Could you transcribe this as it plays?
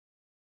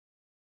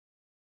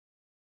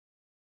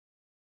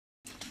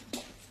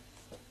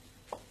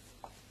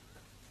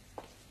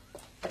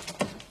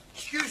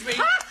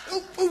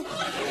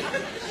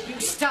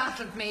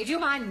startled me. Do you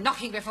mind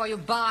knocking before you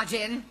barge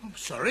in? I'm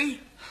sorry.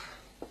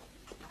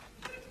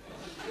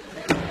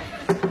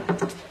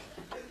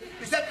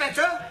 Is that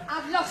better?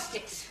 I've lost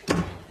it.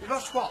 You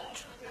lost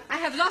what? I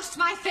have lost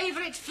my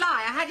favourite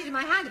fly. I had it in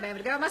my hand a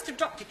moment ago. I must have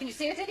dropped it. Can you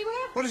see it anywhere?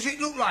 What does it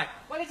look like?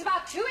 Well, it's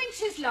about 2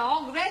 inches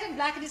long, red and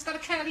black, and it's got a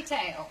curly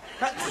tail.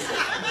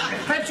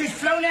 Perhaps it's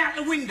flown out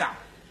the window.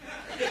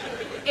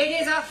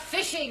 It is a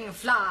fishing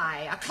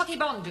fly, a cocky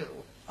bondu.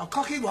 A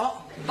cocky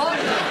what?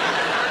 Bondu.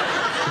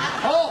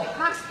 Oh! It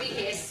must be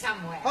here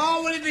somewhere.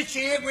 Oh, well, if it's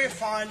here, we'll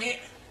find it.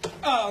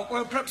 Oh,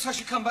 well, perhaps I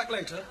should come back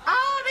later.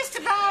 Oh,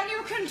 Mr. Brown,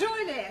 you can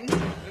join in.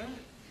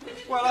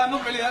 Well, I'm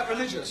not really that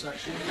religious,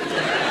 actually.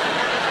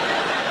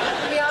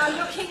 We are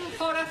looking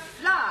for a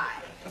fly.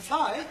 A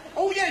fly?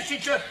 Oh, yes,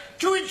 it's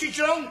 2 inches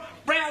long,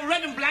 brown,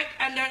 red and black,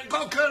 and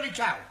got a curly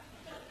tail.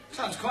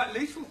 Sounds quite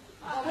lethal.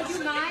 Oh, would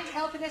you mind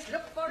helping us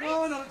look for it?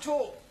 No, not at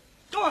all.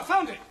 Oh, I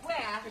found it.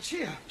 Where? It's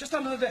here, just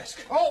under the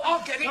desk. Oh,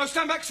 I'll get it. No,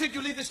 stand back, Sid.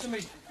 You leave this to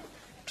me.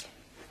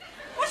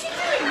 What are you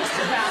doing,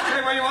 Mr. Brown?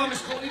 Stay where you are,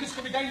 Miss Courtney. This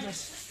could be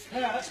dangerous.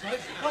 Yeah, that's right.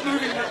 Not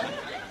moving now.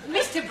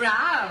 Mr.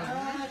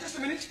 Brown. Just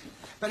a minute.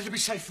 Better to be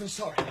safe than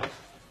sorry.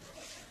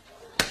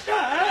 What's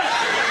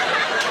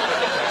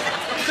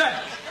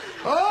that?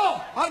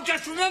 Oh, I've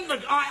just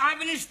remembered. I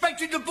haven't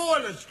inspected the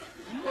boilers.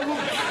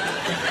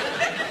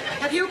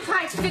 Have you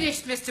quite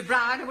finished, Mr.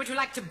 Brown, or would you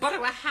like to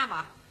borrow a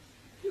hammer?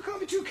 You can't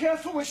be too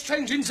careful where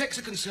strange insects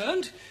are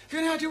concerned. Have you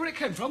any idea where it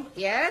came from?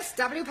 Yes,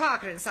 W.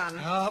 Parker and Son.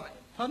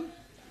 Pardon?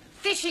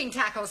 Fishing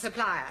tackle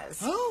suppliers.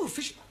 Oh,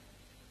 fish.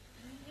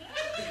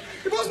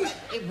 It wasn't.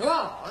 It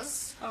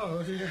was.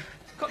 Oh, dear.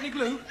 Got any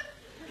glue?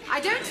 I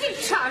don't think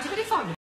trout are very fond of